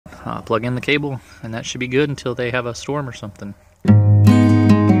plug in the cable, and that should be good until they have a storm or something.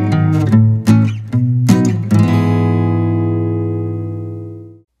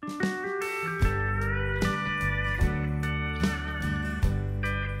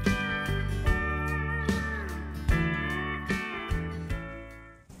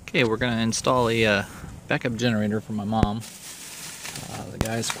 Okay, we're going to install a backup generator for my mom. The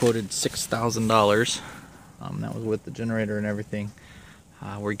guys quoted $6,000. That was with the generator and everything.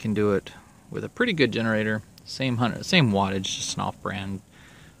 We can do it with a pretty good generator, same wattage, just an off-brand.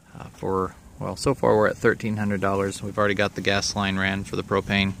 Well, so far we're at $1,300. We've already got the gas line ran for the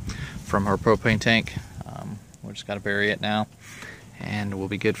propane from our propane tank. We just got to bury it now, and we'll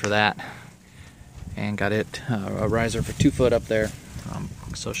be good for that. And got it a riser for 2 foot up there.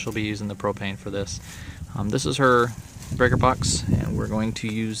 So she'll be using the propane for this. This is her breaker box, and we're going to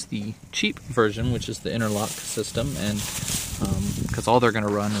use the cheap version, which is the interlock system, and because all they're going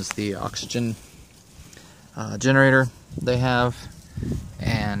to run is the oxygen generator they have,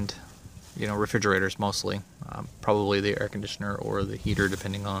 and refrigerators mostly, probably the air conditioner or the heater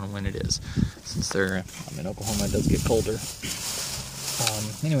depending on when it is, since they're in Oklahoma. It does get colder.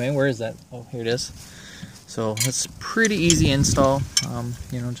 Anyway, where is that? Oh, here it is. So it's pretty easy install.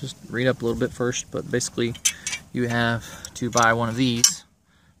 Just read up a little bit first, but basically you have to buy one of these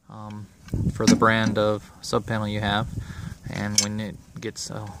for the brand of sub panel you have, and when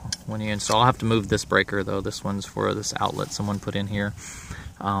you install, I'll have to move this breaker though. This one's for this outlet someone put in here.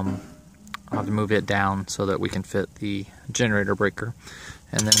 I'll have to move it down so that we can fit the generator breaker,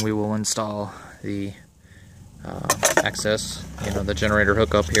 and then we will install the access, the generator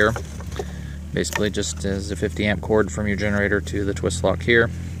hookup here. Basically just as a 50 amp cord from your generator to the twist lock here.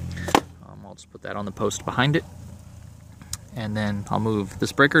 I'll just put that on the post behind it, and then I'll move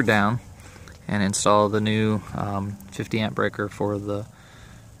this breaker down and install the new 50 amp breaker for the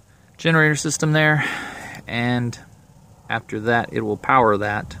generator system there, and after that it will power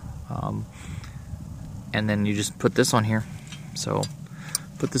that, and then you just put this on here. So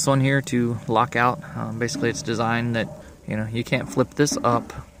put this on here to lock out. Basically it's designed that you can't flip this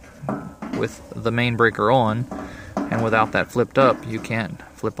up with the main breaker on, and without that flipped up you can't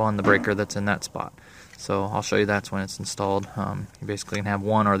flip on the breaker that's in that spot. So I'll show you that's when it's installed. You basically can have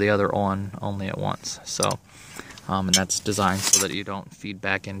one or the other on only at once. So and that's designed so that you don't feed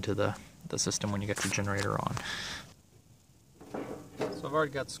back into the system when you get your generator on. So I've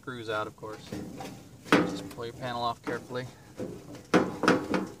already got the screws out, of course. Just pull your panel off carefully.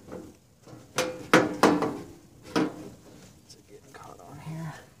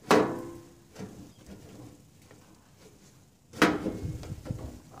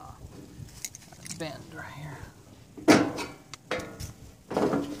 Bend right here.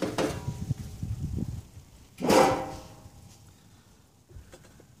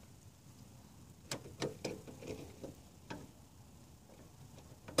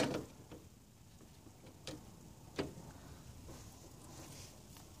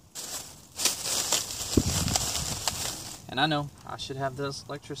 And I know I should have this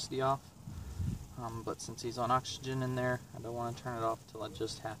electricity off, but since he's on oxygen in there, I don't want to turn it off till I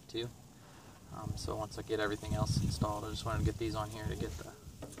just have to. So once I get everything else installed, I just wanted to get these on here to get the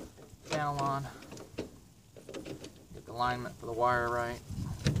panel on, get the alignment for the wire right,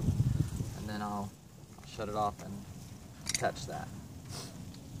 and then I'll shut it off and attach that.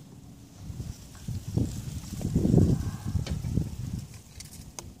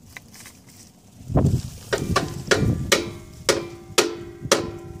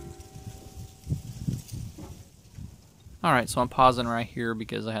 Alright, so I'm pausing right here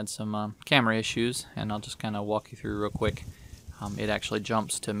because I had some camera issues, and I'll just kind of walk you through real quick. It actually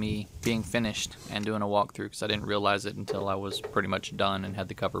jumps to me being finished and doing a walkthrough because I didn't realize it until I was pretty much done and had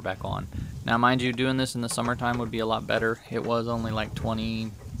the cover back on. Now mind you, doing this in the summertime would be a lot better. It was only like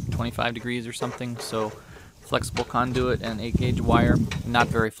 25 degrees or something, so flexible conduit and 8-gauge wire, not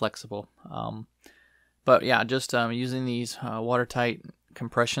very flexible. But yeah, just using these watertight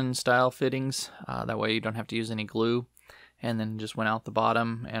compression style fittings, that way you don't have to use any glue. And then just went out the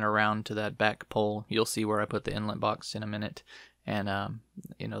bottom and around to that back pole. You'll see where I put the inlet box in a minute. And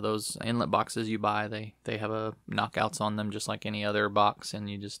those inlet boxes you buy, they have knockouts on them just like any other box, and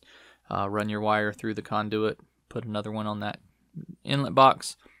you just run your wire through the conduit, put another one on that inlet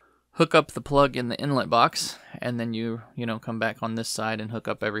box, hook up the plug in the inlet box, and then you come back on this side and hook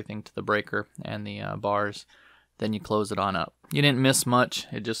up everything to the breaker and the bars. Then you close it on up. You didn't miss much.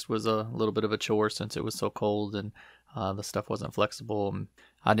 It just was a little bit of a chore since it was so cold and the stuff wasn't flexible.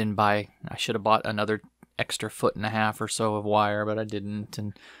 I should have bought another extra 1.5 feet or so of wire, but I didn't.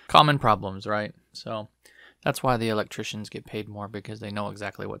 And common problems, right? So That's why the electricians get paid more, because they know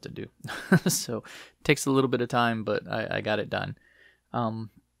exactly what to do. So it takes a little bit of time, but I got it done.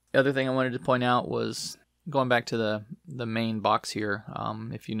 The other thing I wanted to point out was going back to the main box here.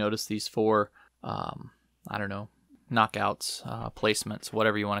 If you notice these four, I don't know, knockouts, placements,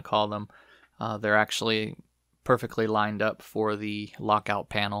 whatever you want to call them, they're actually perfectly lined up for the lockout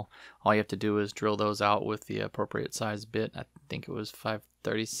panel. All you have to do is drill those out with the appropriate size bit. I think it was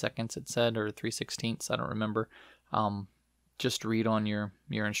 5/32 it said, or 3/16, I don't remember. Just read on your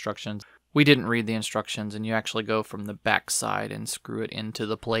instructions. We didn't read the instructions, and you actually go from the back side and screw it into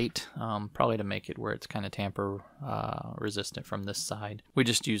the plate, probably to make it where it's kind of tamper resistant from this side. We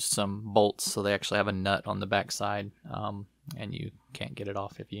just used some bolts, so they actually have a nut on the back side, and you can't get it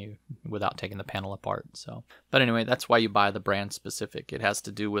off without taking the panel apart. So, but anyway, that's why you buy the brand specific. It has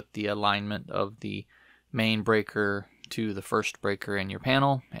to do with the alignment of the main breaker to the first breaker in your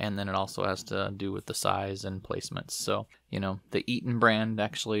panel, and then it also has to do with the size and placements. So, you know, the Eaton brand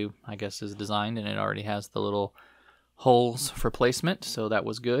actually, I guess, is designed, and it already has the little holes for placement, so that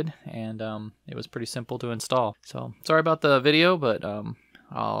was good, and it was pretty simple to install. So sorry about the video, but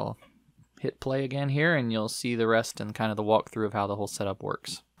I'll hit play again here, and you'll see the rest and kind of the walkthrough of how the whole setup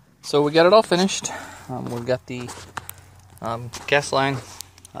works. So we got it all finished. We've got the gas line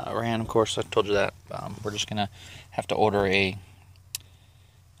ran, of course, I told you that. We're just gonna have to order an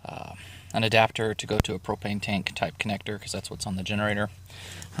adapter to go to a propane tank type connector, because that's what's on the generator.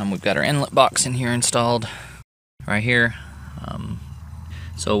 We've got our inlet box in here installed right here.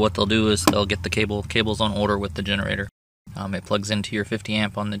 So what they'll do is they'll get the cables on order with the generator. It plugs into your 50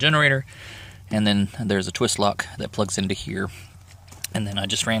 amp on the generator, and then there's a twist lock that plugs into here. And then I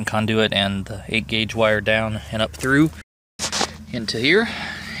just ran conduit and the 8 gauge wire down and up through into here,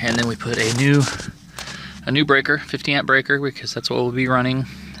 and then we put a new breaker, 50 amp breaker, because that's what we'll be running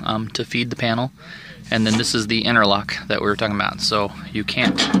to feed the panel. And then this is the interlock that we were talking about. So you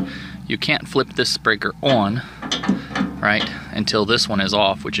can't flip this breaker on, right, until this one is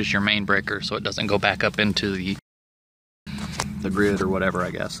off, which is your main breaker, so it doesn't go back up into the grid or whatever, I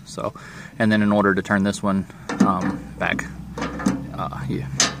guess. So, and then in order to turn this one back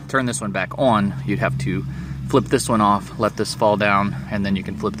on, you'd have to flip this one off, let this fall down, and then you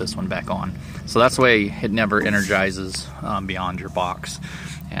can flip this one back on. So that's the way it never energizes beyond your box.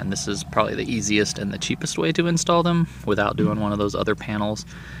 And this is probably the easiest and the cheapest way to install them without doing one of those other panels.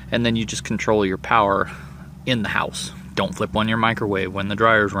 And then you just control your power in the house. Don't flip on your microwave when the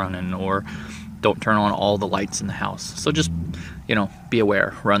dryer's running, or don't turn on all the lights in the house. So just, you know, be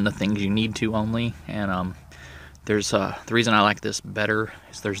aware, run the things you need to only. And there's the reason I like this better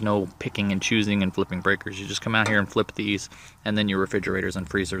is there's no picking and choosing and flipping breakers. You just come out here and flip these, and then your refrigerators and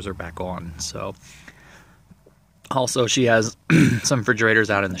freezers are back on. So also, she has some refrigerators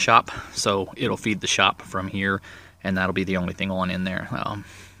out in the shop, so it'll feed the shop from here, and that'll be the only thing on in there.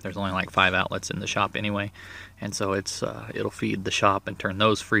 There's only like 5 outlets in the shop anyway, and so it'll feed the shop and turn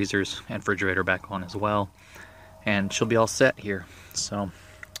those freezers and refrigerator back on as well. And she'll be all set here. So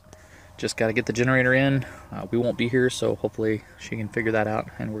just got to get the generator in. We won't be here, so hopefully she can figure that out,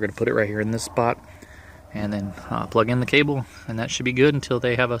 and we're going to put it right here in this spot, and then plug in the cable, and that should be good until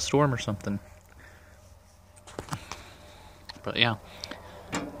they have a storm or something. But yeah,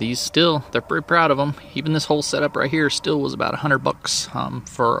 these they're pretty proud of them. Even this whole setup right here still was about $100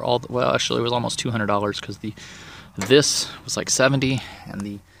 for all the, well, actually it was almost $200, because this was like $70 and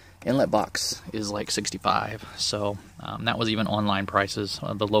the inlet box is like $65. So that was even online prices.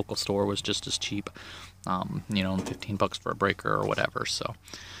 The local store was just as cheap, you know, $15 for a breaker or whatever. So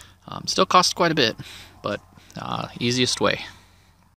still costs quite a bit, but easiest way.